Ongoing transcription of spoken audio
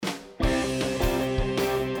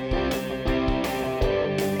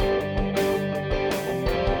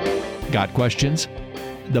Got questions?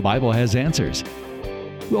 The Bible has answers.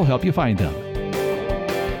 We'll help you find them.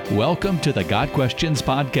 Welcome to the Got Questions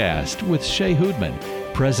podcast with Shea Hoodman,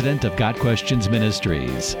 president of Got Questions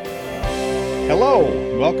Ministries. Hello,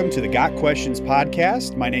 welcome to the Got Questions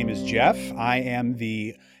podcast. My name is Jeff. I am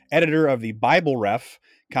the editor of the Bible Ref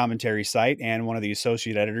commentary site and one of the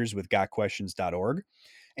associate editors with gotquestions.org.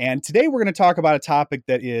 And today we're going to talk about a topic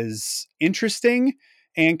that is interesting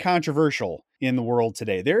and controversial in the world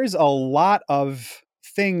today. There is a lot of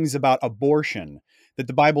things about abortion that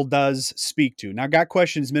the Bible does speak to. Now, Got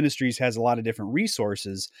Questions Ministries has a lot of different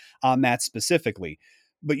resources on that specifically.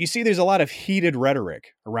 But you see, there's a lot of heated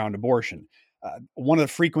rhetoric around abortion. One of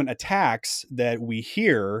the frequent attacks that we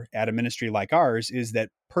hear at a ministry like ours is that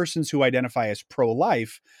persons who identify as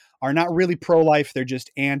pro-life are not really pro-life, they're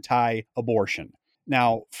just anti-abortion.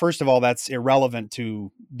 Now, first of all, that's irrelevant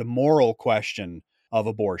to the moral question of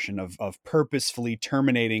abortion, of purposefully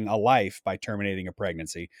terminating a life by terminating a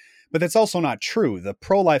pregnancy. But that's also not true. The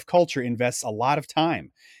pro-life culture invests a lot of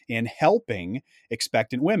time in helping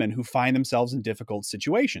expectant women who find themselves in difficult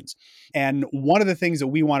situations. And one of the things that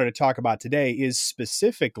we wanted to talk about today is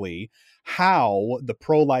specifically how the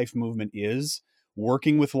pro-life movement is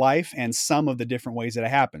working with life and some of the different ways that it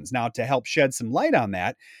happens. Now, to help shed some light on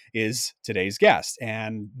that is today's guest.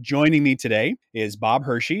 And joining me today is Bob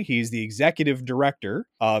Hershey. He's the executive director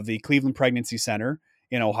of the Cleveland Pregnancy Center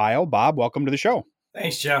in Ohio. Bob, welcome to the show.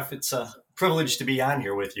 Thanks, Jeff. It's a privilege to be on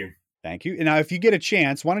here with you. Thank you. And now, if you get a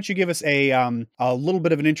chance, why don't you give us a little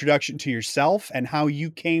bit of an introduction to yourself and how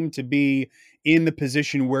you came to be in the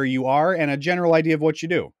position where you are and a general idea of what you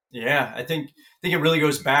do. Yeah, I think it really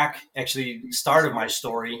goes back, actually, the start of my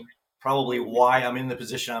story, probably why I'm in the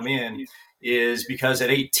position I'm in, is because at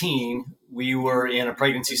 18, we were in a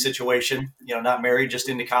pregnancy situation, not married, just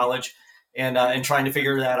into college, and trying to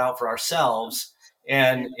figure that out for ourselves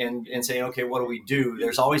and saying, okay, what do we do?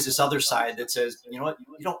 There's always this other side that says, you know what,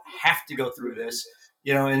 you don't have to go through this,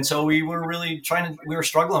 and so we were really we were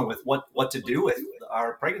struggling with what to do with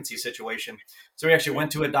our pregnancy situation. So we actually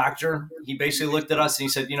went to a doctor. He basically looked at us and he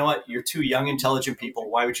said, you know what, you're two young, intelligent people.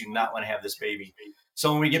 Why would you not want to have this baby?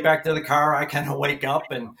 So when we get back to the car, I kind of wake up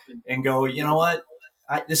and go, you know what,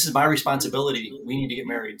 this is my responsibility. We need to get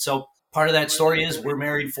married. So part of that story is we're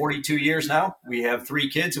married 42 years now. We have 3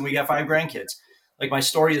 kids and we got 5 grandkids. Like, my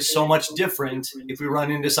story is so much different if we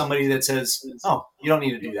run into somebody that says, oh, you don't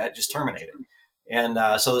need to do that, just terminate it. And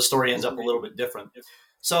so the story ends up a little bit different.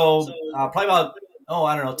 So probably about,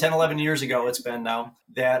 10, 11 years ago, it's been now,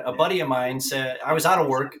 that a buddy of mine said, I was out of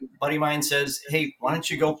work. A buddy of mine says, hey, why don't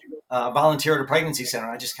you go volunteer at a pregnancy center?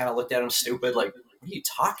 I just kind of looked at him stupid, like, what are you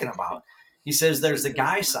talking about? He says, there's the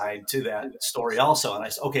guy side to that story also. And I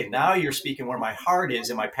said, okay, now you're speaking where my heart is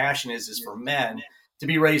and my passion is for men to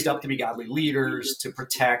be raised up to be godly leaders, to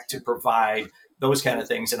protect, to provide, those kind of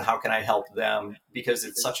things. And how can I help them? Because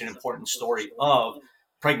it's such an important story of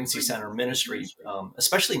pregnancy center ministry,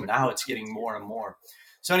 especially now it's getting more and more.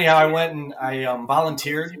 So anyhow, I went and I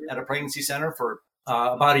volunteered at a pregnancy center for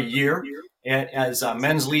about a year as a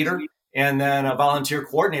men's leader. And then a volunteer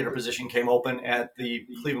coordinator position came open at the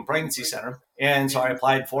Cleveland Pregnancy Center. And so I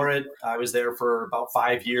applied for it. I was there for about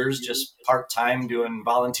 5 years, just part-time doing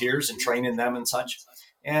volunteers and training them and such.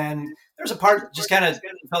 And there's a part just kind of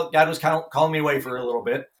felt God was calling me away for a little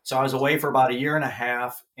bit. So I was away for about a year and a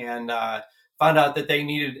half and found out that they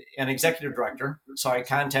needed an executive director. So I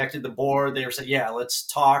contacted the board. They said, yeah, let's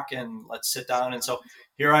talk and let's sit down. And so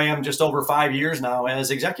here I am just over 5 years now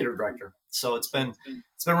as executive director. So it's been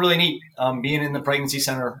really neat being in the pregnancy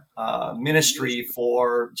center ministry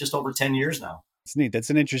for just over 10 years now. It's neat.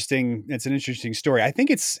 It's an interesting story. I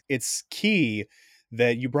think it's key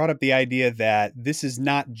that you brought up the idea that this is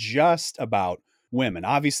not just about women.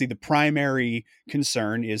 Obviously, the primary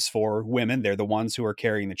concern is for women. They're the ones who are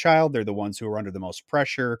carrying the child. They're the ones who are under the most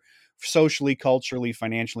pressure socially, culturally,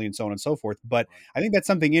 financially, and so on and so forth. But I think that's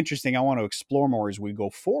something interesting I want to explore more as we go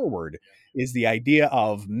forward, is the idea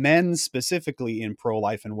of men specifically in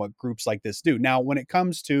pro-life and what groups like this do. Now, when it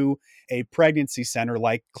comes to a pregnancy center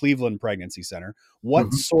like Cleveland Pregnancy Center,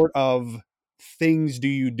 what sort of things do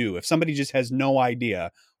you do? If somebody just has no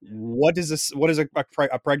idea, what does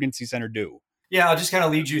a pregnancy center do? Yeah, I'll just kind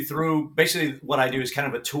of lead you through. Basically, what I do is kind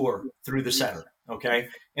of a tour through the center. Okay.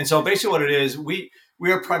 And so basically what it is, we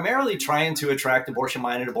are primarily trying to attract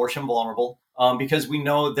abortion-minded, abortion-vulnerable, because we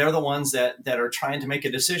know they're the ones that are trying to make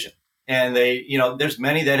a decision. And they, there's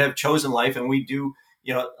many that have chosen life, and we do,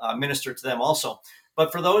 minister to them also.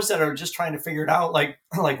 But for those that are just trying to figure it out, like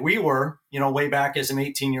we were, way back as an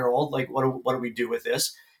 18-year-old, like what do we do with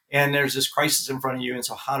this? and there's this crisis in front of you. And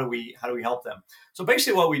so how do we help them? So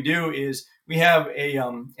basically what we do is we have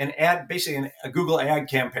an ad, basically a Google ad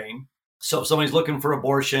campaign. So if somebody's looking for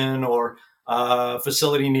abortion or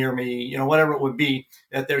facility near me, whatever it would be,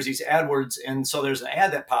 that there's these AdWords. And so there's an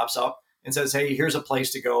ad that pops up and says, hey, here's a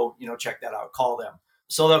place to go, check that out, call them.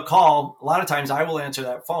 So they'll call. A lot of times I will answer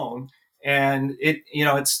that phone and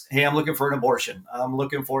it's, hey, I'm looking for an abortion. I'm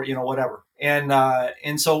looking for, whatever.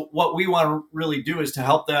 And so what we want to really do is to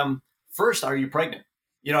help them. First, are you pregnant?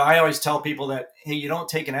 I always tell people that, hey, you don't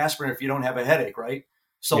take an aspirin if you don't have a headache, right?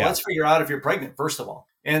 So let's figure out if you're pregnant, first of all.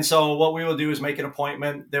 And so what we will do is make an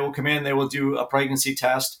appointment. They will come in, they will do a pregnancy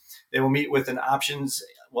test. They will meet with an options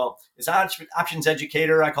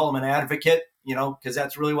educator. I call them an advocate, because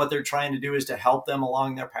that's really what they're trying to do, is to help them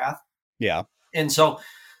along their path. Yeah. And so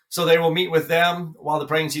they will meet with them while the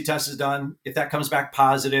pregnancy test is done. If that comes back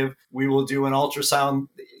positive, we will do an ultrasound.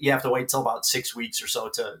 You have to wait till about 6 weeks or so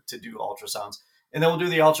to do ultrasounds. And then we'll do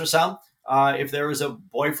the ultrasound. If there is a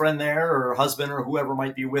boyfriend there or husband or whoever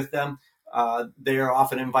might be with them, they are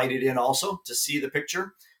often invited in also to see the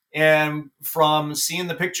picture. And from seeing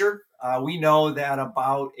the picture, we know that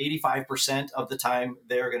about 85% of the time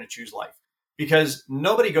they're going to choose life, because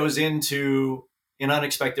nobody goes into an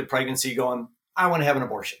unexpected pregnancy going, I want to have an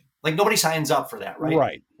abortion. Like, nobody signs up for that,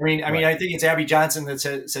 right? Right. I think it's Abby Johnson that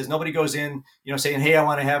says nobody goes in, saying, hey, I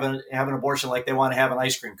want to have an abortion, like they want to have an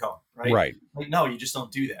ice cream cone, right? Right. Like, no, you just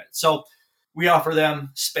don't do that. So we offer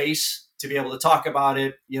them space to be able to talk about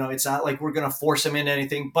it. It's not like we're going to force them into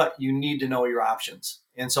anything, but you need to know your options.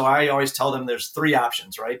 And so I always tell them there's 3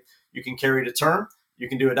 options, right? You can carry to term, you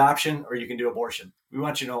can do adoption, or you can do abortion. We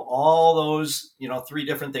want you to know all those, 3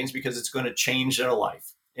 different things, because it's going to change their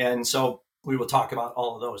life. And so we will talk about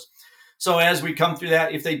all of those. So as we come through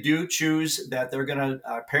that, if they do choose that they're going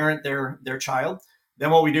to parent their child,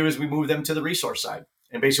 then what we do is we move them to the resource side.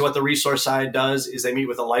 And basically what the resource side does is they meet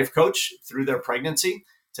with a life coach through their pregnancy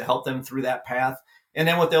to help them through that path. And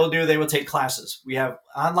then what they'll do, they will take classes. We have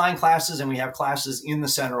online classes and we have classes in the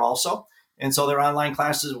center also. And so their online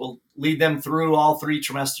classes will lead them through all 3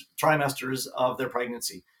 trimesters of their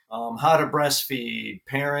pregnancy. How to breastfeed,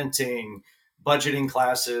 parenting, budgeting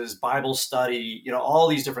classes, Bible study, all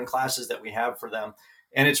these different classes that we have for them.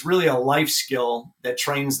 And it's really a life skill that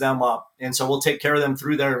trains them up. And so we'll take care of them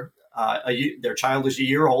through their child is a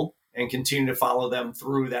year old, and continue to follow them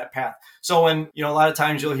through that path. So when, a lot of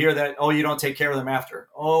times you'll hear that, oh, you don't take care of them after.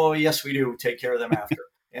 Oh, yes, we do take care of them after.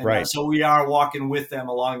 And right. So we are walking with them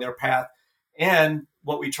along their path. And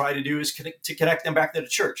what we try to do is connect them back to the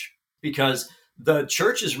church, because the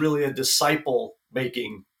church is really a disciple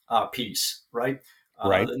making piece, right?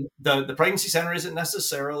 Right. The pregnancy center isn't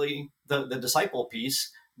necessarily the disciple piece,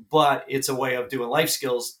 but it's a way of doing life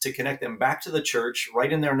skills to connect them back to the church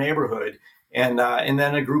right in their neighborhood. And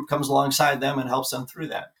then a group comes alongside them and helps them through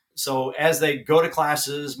that. So as they go to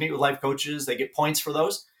classes, meet with life coaches, they get points for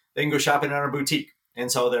those. They can go shopping in our boutique.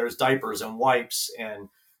 And so there's diapers and wipes and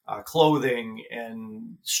clothing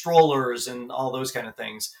and strollers and all those kind of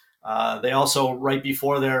things. They also, right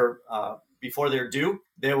before they're due,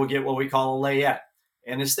 they will get what we call a layette.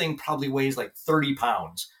 And this thing probably weighs like 30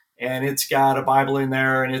 pounds. And it's got a Bible in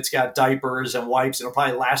there, and it's got diapers and wipes. It'll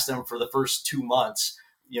probably last them for the first 2 months,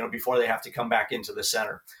 before they have to come back into the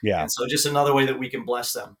center. Yeah. And so just another way that we can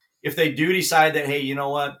bless them. If they do decide that, hey, you know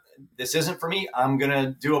what, this isn't for me, I'm going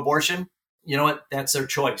to do abortion, you know what, that's their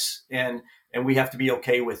choice. And we have to be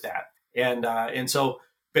okay with that. And so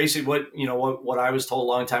basically what I was told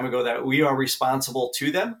a long time ago, that we are responsible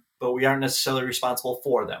to them, but we aren't necessarily responsible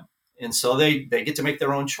for them. And so they get to make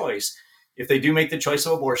their own choice. If they do make the choice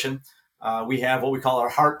of abortion, we have what we call our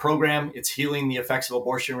HEART program. It's healing the effects of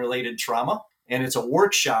abortion-related trauma. And it's a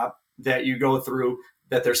workshop that you go through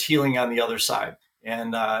that there's healing on the other side.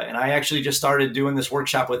 And I actually just started doing this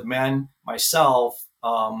workshop with men myself,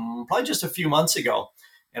 probably just a few months ago.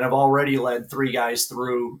 And I've already led 3 guys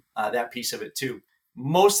through that piece of it too.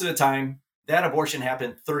 Most of the time, that abortion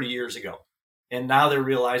happened 30 years ago. And now they're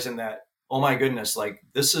realizing that, oh my goodness, like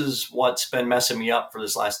this is what's been messing me up for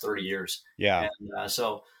this last 30 years. Yeah. And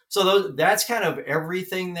so that's kind of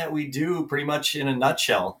everything that we do pretty much in a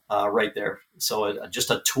nutshell right there. So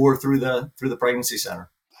just a tour through the pregnancy center.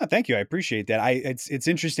 Oh, thank you. I appreciate that. It's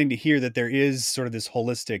interesting to hear that there is sort of this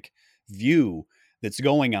holistic view that's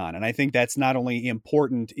going on. And I think that's not only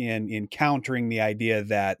important in countering the idea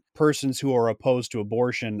that persons who are opposed to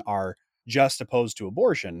abortion are just opposed to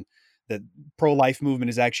abortion, that pro-life movement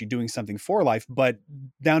is actually doing something for life, but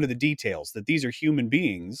down to the details, that these are human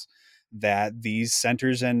beings that these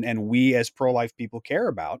centers and we as pro-life people care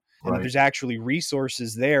about. And Right. there's actually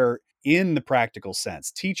resources there in the practical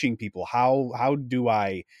sense, teaching people how do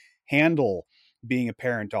I handle being a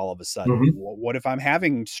parent all of a sudden? Mhm. What if I'm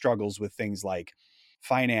having struggles with things like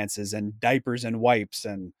finances and diapers and wipes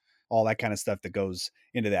and all that kind of stuff that goes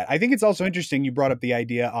into that. I think it's also interesting you brought up the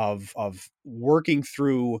idea of working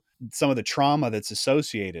through some of the trauma that's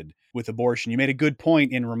associated with abortion. You made a good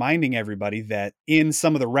point in reminding everybody that in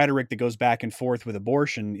some of the rhetoric that goes back and forth with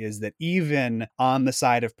abortion is that even on the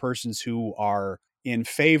side of persons who are in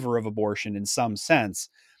favor of abortion in some sense,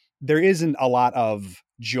 there isn't a lot of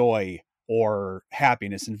joy or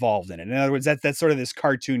happiness involved in it. In other words, that's sort of this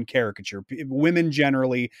cartoon caricature. Women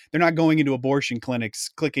generally, they're not going into abortion clinics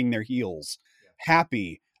clicking their heels,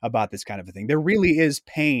 happy about this kind of a thing. There really is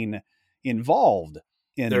pain involved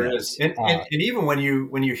in There is, this. and even when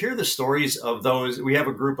you hear the stories of those, we have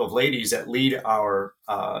a group of ladies that lead our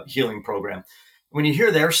healing program. When you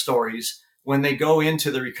hear their stories, when they go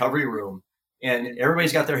into the recovery room and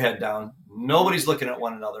everybody's got their head down, nobody's looking at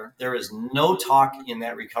one another. There is no talk in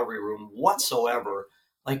that recovery room whatsoever.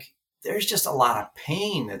 Like there's just a lot of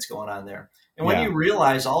pain that's going on there. And when you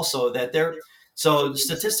realize also that so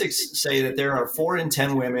statistics say that there are 4 in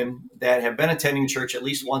 10 women that have been attending church at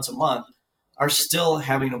least once a month are still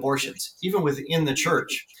having abortions, even within the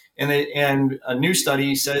church. And a new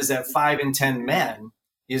study says that 5 in 10 men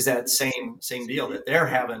is that same deal, that they're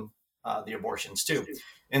having the abortions too.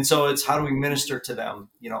 And so it's how do we minister to them,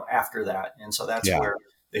 after that. And so that's where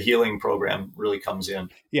the healing program really comes in.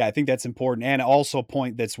 Yeah, I think that's important. And also a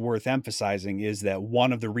point that's worth emphasizing is that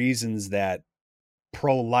one of the reasons that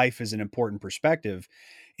pro-life is an important perspective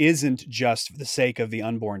isn't just for the sake of the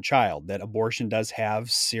unborn child, that abortion does have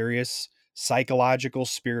serious psychological,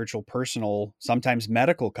 spiritual, personal, sometimes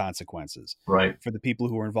medical consequences Right. for the people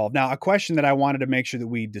who are involved. Now, a question that I wanted to make sure that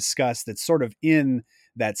we discuss that's sort of in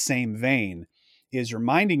that same vein is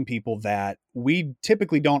reminding people that we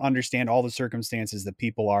typically don't understand all the circumstances that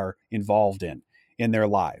people are involved in their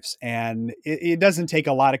lives. And it doesn't take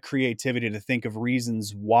a lot of creativity to think of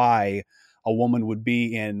reasons why a woman would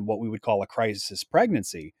be in what we would call a crisis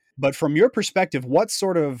pregnancy. But from your perspective, what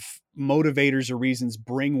sort of motivators or reasons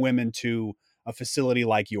bring women to a facility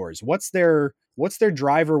like yours? What's their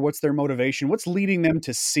driver? What's their motivation? What's leading them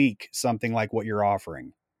to seek something like what you're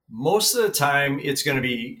offering? Most of the time it's going to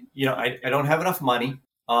be, I don't have enough money.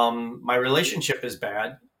 My relationship is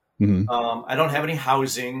bad. Mm-hmm. I don't have any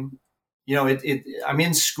housing. I'm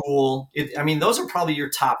in school. Those are probably your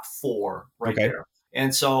top 4 right there.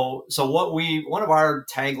 And so one of our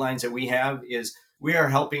taglines that we have is we are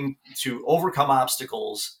helping to overcome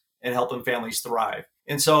obstacles and helping families thrive.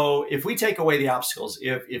 And so if we take away the obstacles,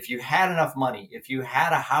 if you had enough money, if you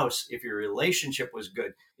had a house, if your relationship was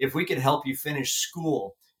good, if we could help you finish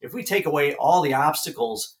school, if we take away all the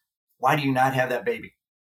obstacles, why do you not have that baby?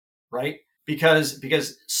 Right?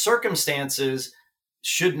 Because circumstances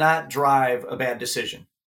should not drive a bad decision.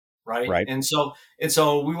 Right. And so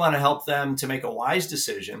we want to help them to make a wise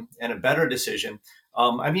decision and a better decision.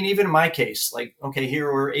 Even in my case, like, okay,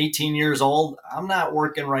 here we're 18 years old. I'm not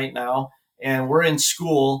working right now and we're in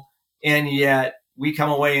school. And yet we come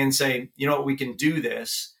away and say, we can do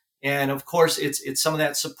this. And of course, it's some of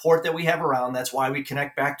that support that we have around. That's why we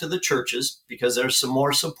connect back to the churches, because there's some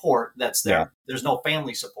more support that's there. Yeah. There's no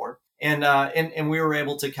family support. And we were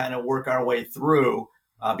able to kind of work our way through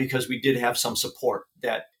because we did have some support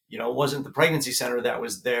that, it wasn't the pregnancy center that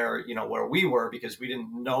was there, where we were, because we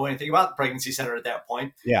didn't know anything about the pregnancy center at that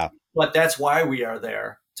point. Yeah. But that's why we are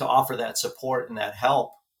there, to offer that support and that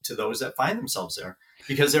help to those that find themselves there,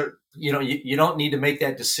 because you don't need to make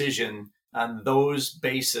that decision on those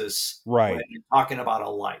basis. Right. When you're talking about a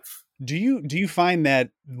life. Do you find that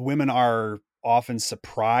women are often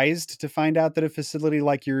surprised to find out that a facility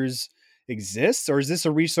like yours exists, or is this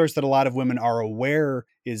a resource that a lot of women are aware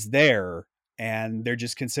is there and they're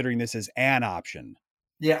just considering this as an option?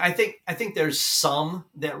 Yeah, I think there's some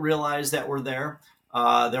that realize that we're there.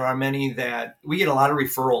 There are many that we get a lot of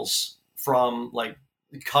referrals from, like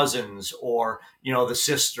cousins or, the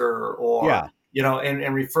sister or,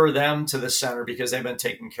 and refer them to the center because they've been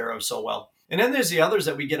taken care of so well. And then there's the others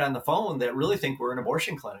that we get on the phone that really think we're an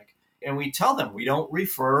abortion clinic. And we tell them we don't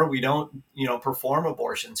refer, we don't, perform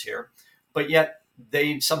abortions here, but yet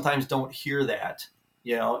they sometimes don't hear that.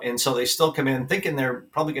 And so they still come in thinking they're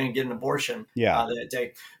probably going to get an abortion that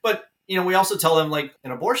day. But, we also tell them, like,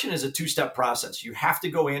 an abortion is a 2-step process. You have to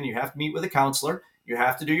go in, you have to meet with a counselor, you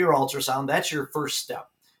have to do your ultrasound. That's your first step.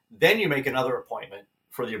 Then you make another appointment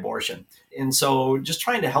for the abortion. And so just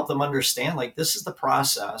trying to help them understand, like, this is the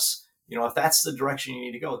process. If that's the direction you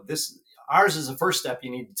need to go, ours is the first step you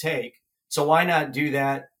need to take. So why not do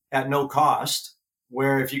that at no cost?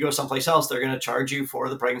 where if you go someplace else, they're going to charge you for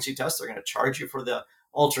the pregnancy test. They're going to charge you for the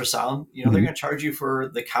ultrasound. They're going to charge you for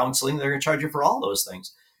the counseling. They're going to charge you for all those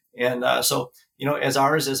things. And so, as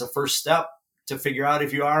ours is a first step to figure out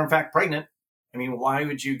if you are in fact pregnant. I mean, why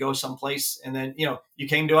would you go someplace and then, you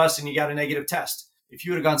came to us and you got a negative test? If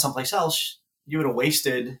you would have gone someplace else, you would have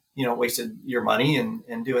wasted your money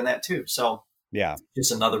and doing that too. So yeah,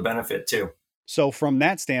 just another benefit too. So from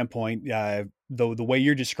that standpoint, the way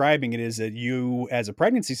you're describing it is that you, as a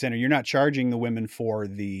pregnancy center, you're not charging the women for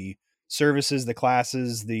the services, the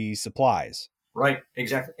classes, the supplies. Right.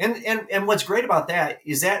 Exactly. And what's great about that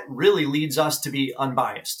is that really leads us to be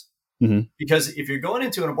unbiased. Mm-hmm. Because if you're going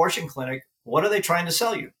into an abortion clinic, what are they trying to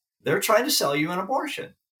sell you? They're trying to sell you an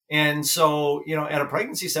abortion. And so, at a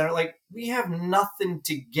pregnancy center, like, we have nothing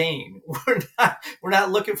to gain. We're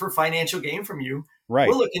not looking for financial gain from you. Right.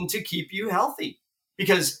 We're looking to keep you healthy,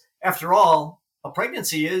 because after all, a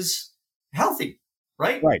pregnancy is healthy,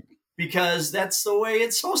 right? Right. Because that's the way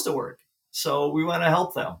it's supposed to work. So we want to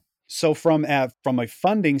help them. So from a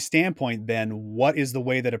funding standpoint, then what is the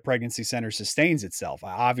way that a pregnancy center sustains itself?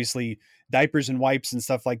 Obviously, diapers and wipes and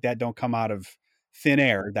stuff like that don't come out of thin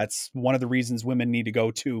air. That's one of the reasons women need to go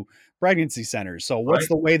to pregnancy centers. So what's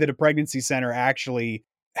the way that a pregnancy center actually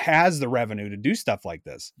has the revenue to do stuff like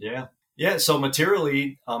this? Yeah. Yeah. So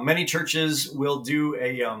materially, many churches will do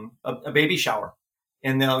a baby shower,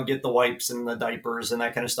 and they'll get the wipes and the diapers and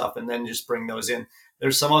that kind of stuff, and then just bring those in.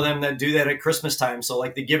 There's some of them that do that at Christmas time. So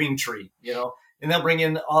like the giving tree, and they'll bring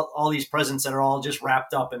in all these presents that are all just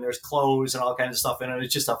wrapped up, and there's clothes and all kinds of stuff in it.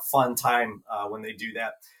 It's just a fun time when they do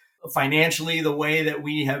that. Financially, the way that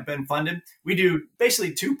we have been funded, we do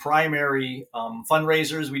basically two primary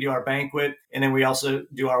fundraisers. We do our banquet, and then we also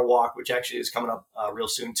do our walk, which actually is coming up real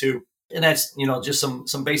soon too. And that's, just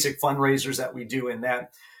some basic fundraisers that we do in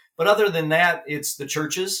that. But other than that, it's the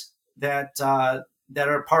churches that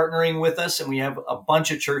are partnering with us. And we have a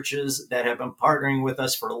bunch of churches that have been partnering with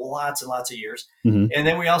us for lots and lots of years. Mm-hmm. And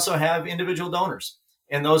then we also have individual donors.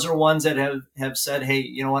 And those are ones that have said, hey,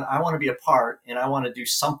 you know what, I want to be a part and I want to do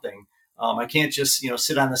something. I can't just,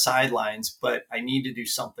 sit on the sidelines, but I need to do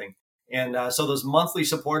something. And so those monthly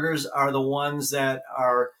supporters are the ones that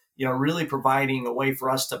are, really providing a way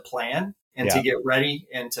for us to plan and to get ready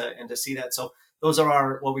and to see that. So those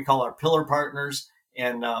are what we call our pillar partners.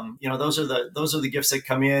 And, those are the gifts that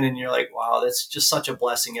come in, and you're like, wow, that's just such a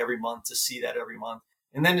blessing every month to see that every month.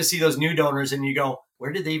 And then to see those new donors, and you go,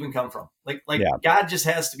 where did they even come from? God just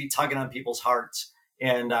has to be tugging on people's hearts,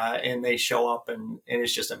 and they show up, and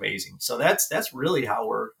it's just amazing. So that's really how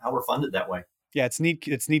we're funded that way. Yeah, it's neat.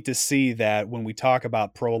 It's neat to see that when we talk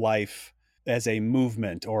about pro-life as a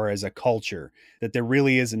movement or as a culture, that there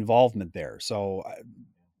really is involvement there. So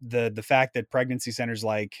the fact that pregnancy centers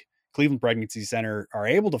like Cleveland Pregnancy Center are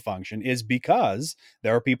able to function is because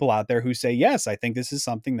there are people out there who say, yes, I think this is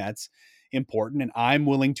something that's important, and I'm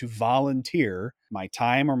willing to volunteer my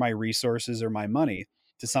time or my resources or my money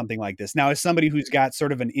to something like this. Now, as somebody who's got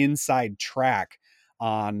sort of an inside track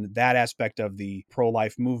on that aspect of the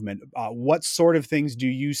pro-life movement, what sort of things do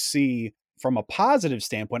you see from a positive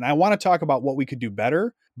standpoint? I want to talk about what we could do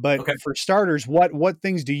better, but for starters, what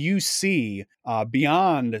things do you see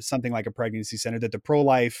beyond something like a pregnancy center that the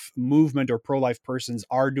pro-life movement or pro-life persons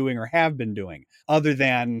are doing or have been doing, other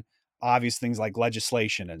than obvious things like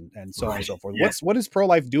legislation and so on and so forth? Yeah. What is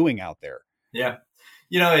pro-life doing out there? Yeah.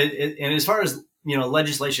 And as far as,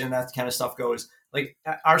 legislation and that kind of stuff goes, like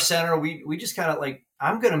our center, we just kind of like,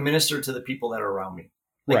 I'm going to minister to the people that are around me.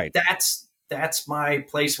 Like, right. That's my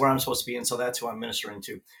place where I'm supposed to be. And so that's who I'm ministering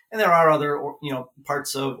to. And there are other,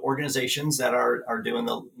 parts of organizations that are doing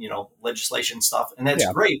the, legislation stuff. And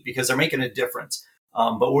that's great because they're making a difference.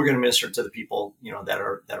 But we're going to minister to the people, that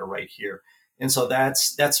are right here. And so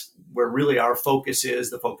that's where really our focus is,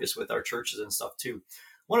 the focus with our churches and stuff too.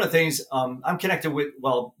 One of the things I'm connected with,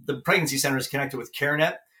 the pregnancy center is connected with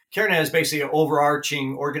CareNet. CareNet is basically an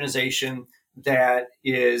overarching organization that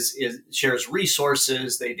shares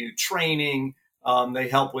resources. They do training. They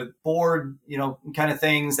help with board, kind of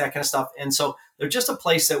things, that kind of stuff. And so they're just a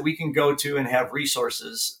place that we can go to and have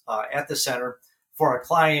resources at the center for our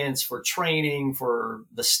clients, for training, for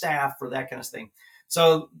the staff, for that kind of thing.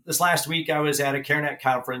 So this last week I was at a CareNet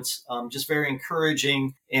conference, just very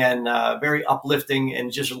encouraging and very uplifting,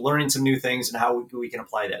 and just learning some new things and how we can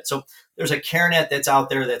apply that. So there's a CareNet that's out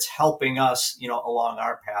there that's helping us, along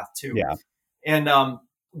our path too. Yeah. And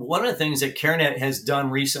one of the things that CareNet has done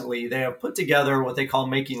recently, they have put together what they call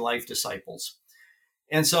Making Life Disciples.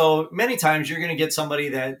 And so many times you're going to get somebody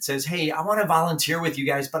that says, hey, I want to volunteer with you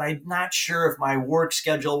guys, but I'm not sure if my work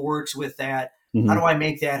schedule works with that. How Mhm. do I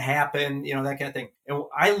make that happen? That kind of thing. And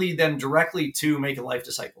I lead them directly to Making Life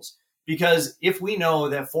Disciples. Because if we know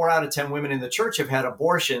that 4 out of 10 women in the church have had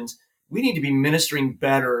abortions, we need to be ministering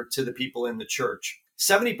better to the people in the church.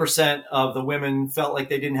 70% of the women felt like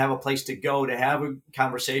they didn't have a place to go to have a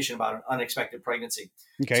conversation about an unexpected pregnancy.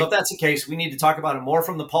 So Okay. if that's the case, we need to talk about it more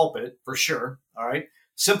from the pulpit, for sure. All right.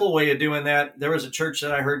 Simple way of doing that. There was a church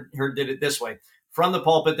that I heard did it this way. From the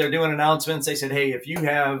pulpit, they're doing announcements. They said, hey, if you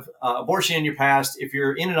have abortion in your past, if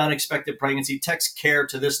you're in an unexpected pregnancy, text CARE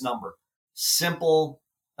to this number. Simple,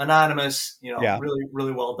 anonymous, Yeah. really,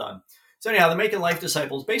 really well done. So anyhow, the Making Life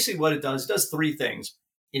Disciples, basically what it does 3 things.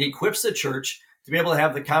 It equips the church to be able to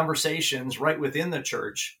have the conversations right within the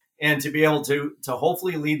church and to be able to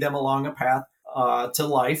hopefully lead them along a path to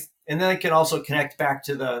life. And then it can also connect back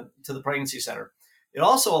to the pregnancy center. It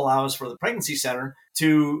also allows for the pregnancy center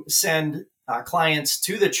to send clients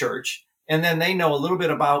to the church, and then they know a little bit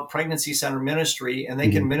about pregnancy center ministry, and they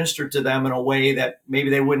can minister to them in a way that maybe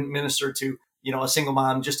they wouldn't minister to, a single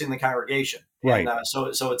mom just in the congregation. Right. And so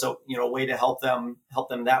it's a way to help them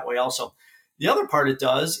that way also. The other part it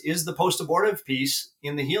does is the post-abortive piece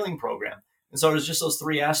in the healing program. And so there's just those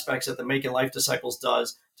 3 aspects that the Making Life Disciples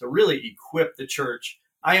does to really equip the church.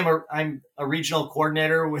 I'm a regional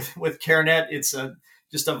coordinator with CareNet. It's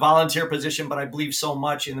just a volunteer position, but I believe so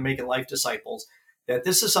much in the Making Life Disciples that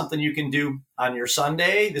this is something you can do on your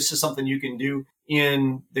Sunday. This is something you can do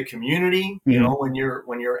in the community. When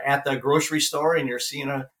you're at the grocery store and you're seeing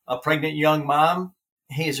a pregnant young mom,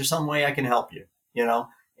 hey, is there some way I can help you?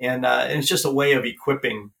 And it's just a way of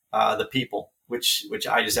equipping the people, which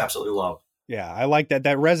I just absolutely love. Yeah, I like that.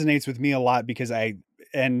 That resonates with me a lot because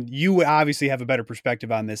and you obviously have a better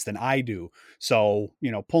perspective on this than I do. So,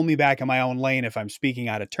 pull me back in my own lane if I'm speaking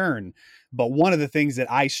out of turn. But one of the things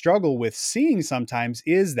that I struggle with seeing sometimes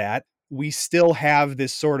is that we still have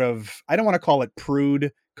this sort of, I don't want to call it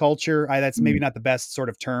prude culture. That's maybe not the best sort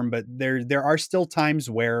of term, but there are still times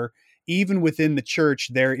where even within the church,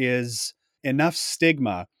 there is enough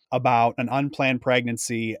stigma about an unplanned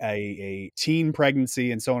pregnancy, a teen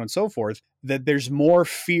pregnancy, and so on and so forth, that there's more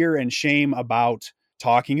fear and shame about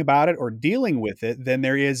talking about it or dealing with it than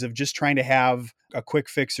there is of just trying to have a quick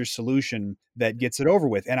fix or solution that gets it over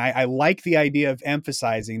with. And I like the idea of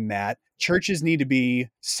emphasizing that churches need to be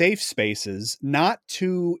safe spaces, not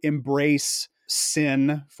to embrace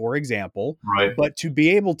sin, for example, Right. but to be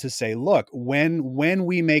able to say, look, when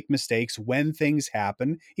we make mistakes, when things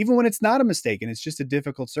happen, even when it's not a mistake and it's just a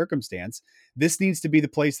difficult circumstance, this needs to be the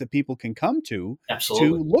place that people can come to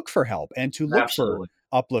look for help and to look for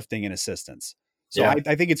uplifting and assistance. So Yeah.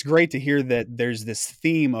 I think it's great to hear that there's this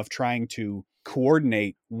theme of trying to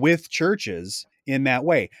coordinate with churches in that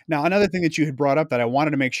way. Now, another thing that you had brought up that I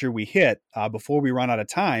wanted to make sure we hit before we run out of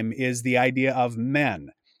time is the idea of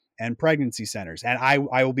men and pregnancy centers. And I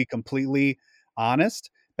will be completely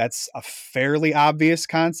honest. That's a fairly obvious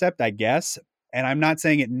concept, I guess. And I'm not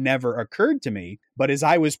saying it never occurred to me, but as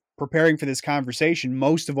I was preparing for this conversation,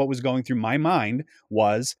 most of what was going through my mind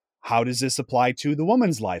was, how does this apply to the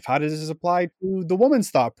woman's life? How does this apply to the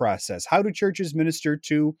woman's thought process? How do churches minister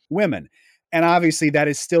to women? And obviously that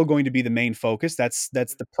is still going to be the main focus. That's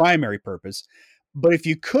the primary purpose. But if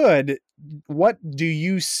you could, what do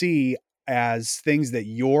you see as things that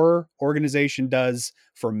your organization does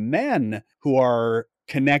for men who are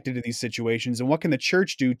connected to these situations? And what can the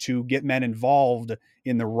church do to get men involved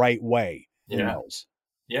in the right way in those?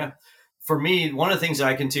 Yeah. For me, one of the things that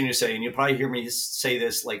I continue to say, and you'll probably hear me say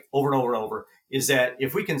this like over and over and over, is that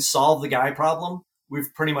if we can solve the guy problem,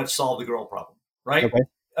 we've pretty much solved the girl problem, right?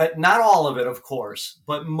 Okay. Not all of it, of course,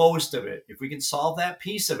 but most of it. If we can solve that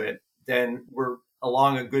piece of it, then we're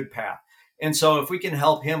along a good path. And so if we can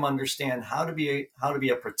help him understand how to be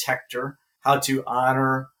a protector, how to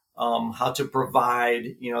honor, how to provide,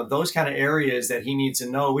 those kind of areas that he needs to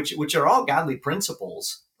know, which are all godly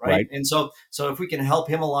principles. Right. And so if we can help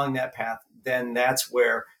him along that path, then that's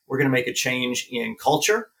where we're going to make a change in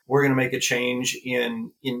culture. We're going to make a change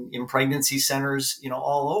in pregnancy centers,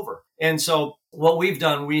 all over. And so what we've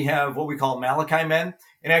done, we have what we call Malachi Men.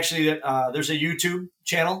 And actually, there's a YouTube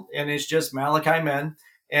channel, and it's just Malachi Men.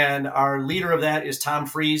 And our leader of that is Tom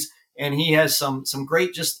Fries. And he has some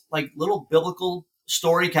great, just like little biblical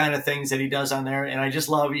story kind of things that he does on there. And I just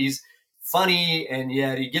love, he's funny, and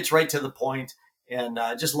yet he gets right to the point. And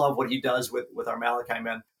just love what he does with our Malachi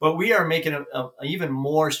Men. But we are making a even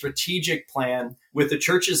more strategic plan with the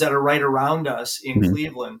churches that are right around us in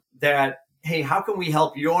Cleveland that, hey, how can we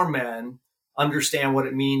help your men understand what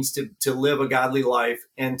it means to live a godly life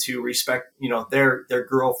and to respect, their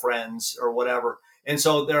girlfriends or whatever. And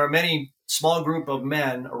so there are many small group of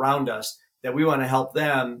men around us that we want to help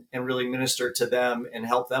them and really minister to them and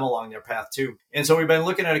help them along their path too. And so we've been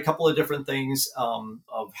looking at a couple of different things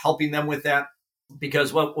of helping them with that,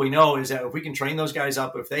 because what we know is that if we can train those guys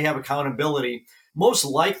up, if they have accountability, most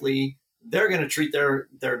likely they're going to treat their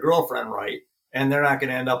girlfriend right, and they're not going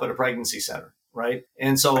to end up at a pregnancy center. Right.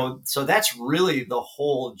 And so that's really the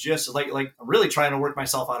whole gist. Like I'm really trying to work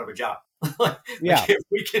myself out of a job. Yeah.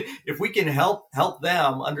 If we can help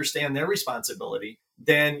them understand their responsibility,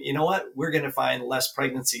 then you know what, we're going to find less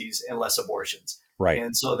pregnancies and less abortions. Right.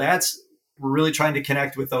 And so we're really trying to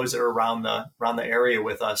connect with those that are around the area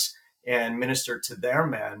with us and minister to their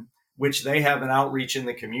men, which they have an outreach in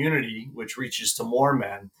the community, which reaches to more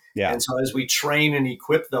men. Yeah. And so as we train and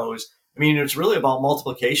equip those, I mean, it's really about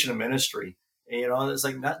multiplication of ministry. You know, it's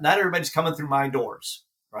like not everybody's coming through my doors,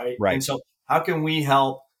 right? Right. And so how can we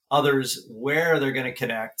help others where they're going to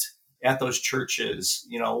connect at those churches,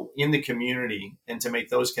 you know, in the community, and to make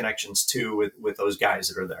those connections too with those guys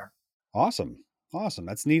that are there. Awesome.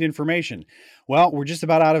 That's neat information. Well, we're just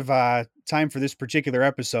about out of time for this particular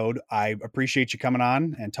episode. I appreciate you coming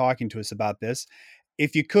on and talking to us about this.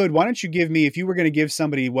 If you could, why don't you give me, if you were going to give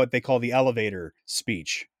somebody what they call the elevator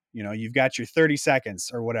speech, you know, you've got your 30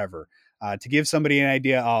 seconds or whatever, to give somebody an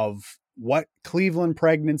idea of what Cleveland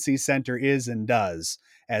Pregnancy Center is and does,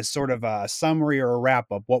 as sort of a summary or a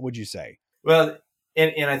wrap up, what would you say? Well,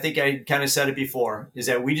 and I think I kind of said it before, is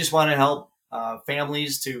that we just want to help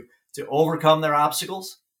families to overcome their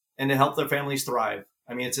obstacles and to help their families thrive.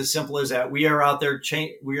 I mean, it's as simple as that. We are out there,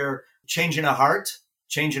 we are changing a heart,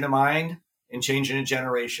 changing a mind, and changing a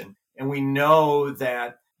generation. And we know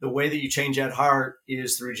that the way that you change that heart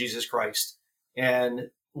is through Jesus Christ. And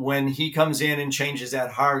when he comes in and changes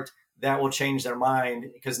that heart, that will change their mind,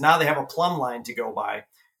 because now they have a plumb line to go by.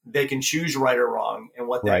 They can choose right or wrong and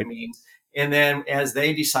what that means. And then as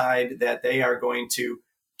they decide that they are going to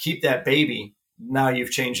keep that baby, now you've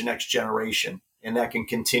changed the next generation, and that can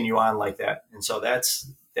continue on like that. And so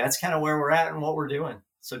that's kind of where we're at and what we're doing.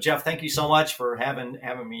 So Jeff, thank you so much for having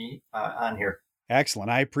me on here. Excellent.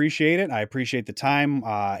 I appreciate it. I appreciate the time.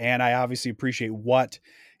 And I obviously appreciate what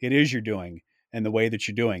it is you're doing and the way that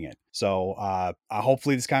you're doing it. So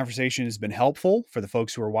hopefully this conversation has been helpful for the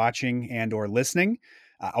folks who are watching and or listening.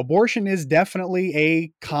 Abortion is definitely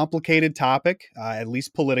a complicated topic, at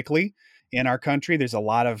least politically in our country. There's a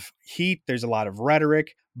lot of heat. There's a lot of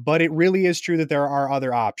rhetoric, but it really is true that there are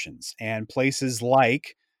other options, and places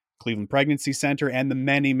like Cleveland Pregnancy Center and the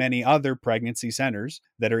many, many other pregnancy centers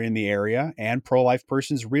that are in the area and pro-life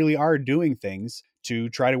persons really are doing things to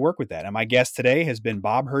try to work with that. And my guest today has been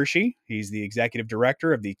Bob Hershey. He's the executive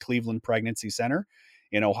director of the Cleveland Pregnancy Center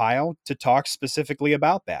in Ohio, to talk specifically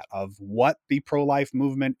about that, of what the pro-life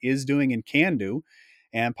movement is doing and can do,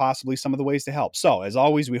 and possibly some of the ways to help. So as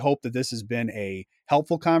always, we hope that this has been a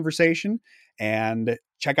helpful conversation, and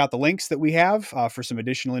check out the links that we have for some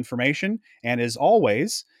additional information. And as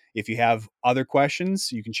always, if you have other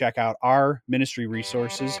questions, you can check out our ministry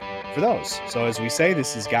resources for those. So as we say,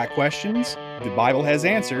 this is Got Questions. The Bible has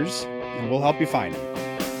answers, and we'll help you find them.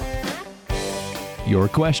 Your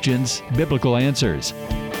questions, biblical answers.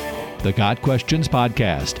 The Got Questions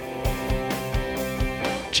Podcast.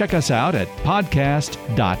 Check us out at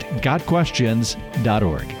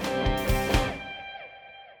podcast.gotquestions.org.